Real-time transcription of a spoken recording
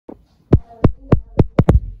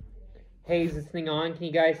Hey, is this thing on? Can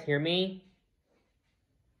you guys hear me?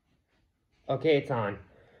 Okay, it's on.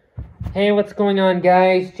 Hey, what's going on,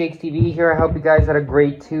 guys? Jaykestv here. I hope you guys had a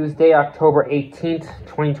great Tuesday, October 18th,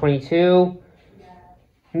 2022.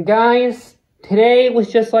 And guys, today was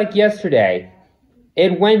just like yesterday.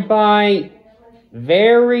 It went by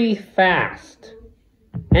very fast.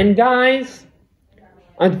 And guys,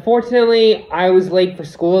 unfortunately, I was late for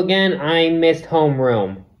school again. I missed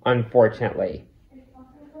homeroom, unfortunately.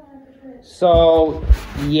 So,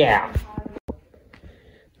 yeah.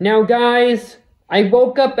 Now, guys, I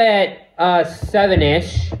woke up at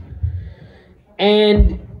 7-ish,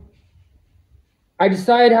 and I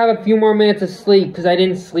decided to have a few more minutes of sleep because I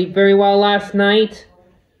didn't sleep very well last night.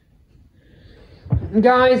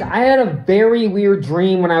 Guys, I had a very weird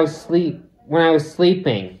dream when I was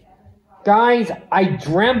sleeping. Guys, I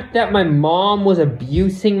dreamt that my mom was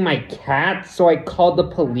abusing my cat, so I called the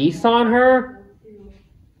police on her.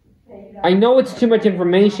 I know it's too much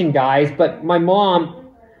information, guys, but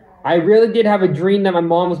I really did have a dream that my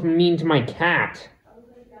mom was mean to my cat.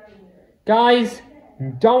 Guys,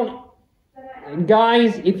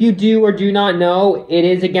 if you do or do not know, it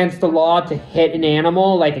is against the law to hit an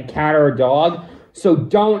animal like a cat or a dog. So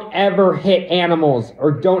don't ever hit animals,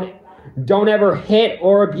 or don't ever hit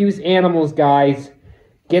or abuse animals, guys.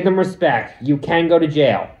 Give them respect. You can go to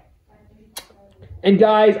jail. And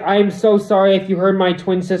guys, I am so sorry if you heard my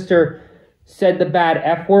twin sister said the bad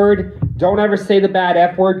F word. Don't ever say the bad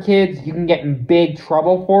F word, kids. You can get in big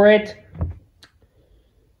trouble for it.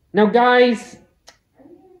 Now, guys,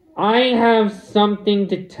 I have something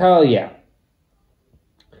to tell you.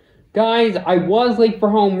 Guys, I was late for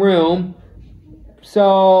homeroom,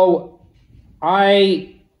 so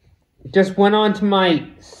I just went on to my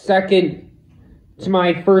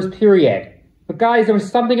first period. But guys, there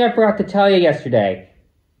was something I forgot to tell you yesterday.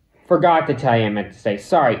 Forgot to tell you, I meant to say.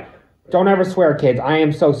 Sorry. Don't ever swear, kids. I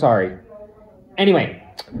am so sorry. Anyway,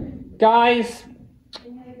 guys,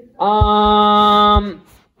 my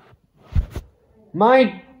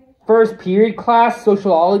first period class,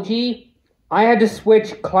 sociology, I had to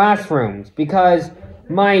switch classrooms because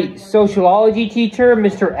my sociology teacher,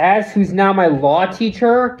 Mr. S., who's now my law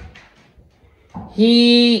teacher,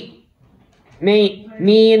 he made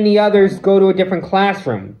me and the others go to a different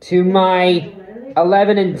classroom, to my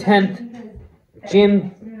 11th and 10th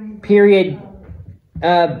gym period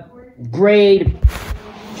grade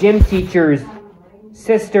gym teacher's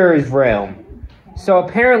sister's room. So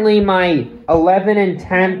apparently my 11th and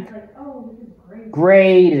 10th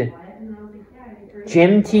grade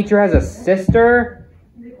gym teacher has a sister.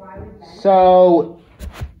 So,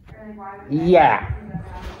 yeah.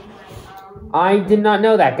 I did not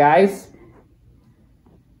know that, guys.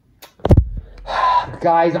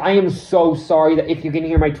 Guys, I am so sorry that if you can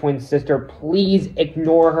hear my twin sister, please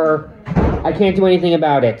ignore her. I can't do anything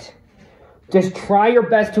about it. Just try your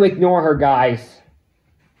best to ignore her, guys.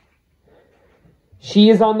 She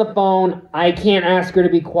is on the phone. I can't ask her to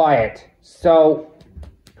be quiet. So,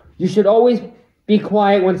 you should always be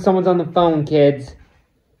quiet when someone's on the phone, kids.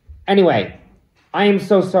 Anyway, I am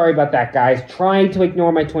so sorry about that, guys. Try to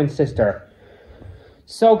ignore my twin sister.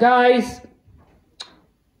 So, guys,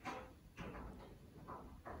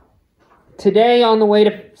 today on the way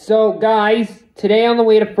to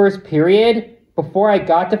first period, before I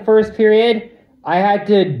got to first period, I had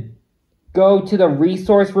to go to the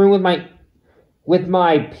resource room with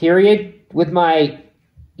my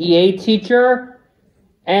EA teacher,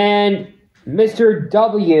 and Mr.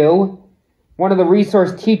 W, one of the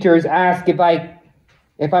resource teachers, asked if I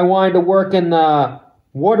wanted to work in the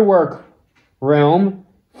woodwork room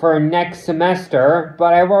for next semester,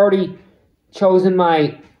 but I've already chosen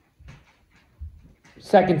my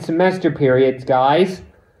second semester periods, guys.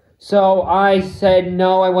 So I said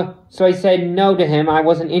no. I said no to him. I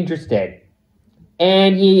wasn't interested,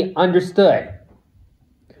 and he understood.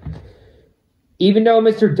 Even though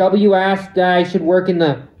Mr. W asked that I should work in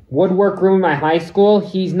the woodwork room in my high school,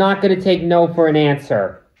 he's not going to take no for an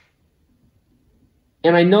answer.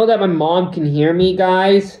 And I know that my mom can hear me,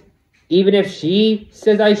 guys. Even if she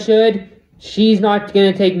says I should, she's not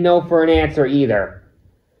going to take no for an answer either.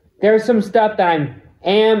 There's some stuff that I'm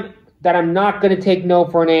not going to take no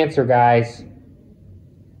for an answer, guys.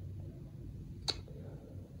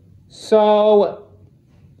 So,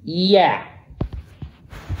 yeah.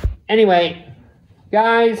 Anyway,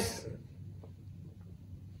 guys.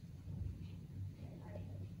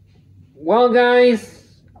 Well,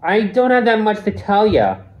 guys, I don't have that much to tell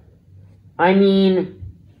you. I mean,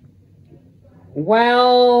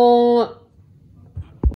 well,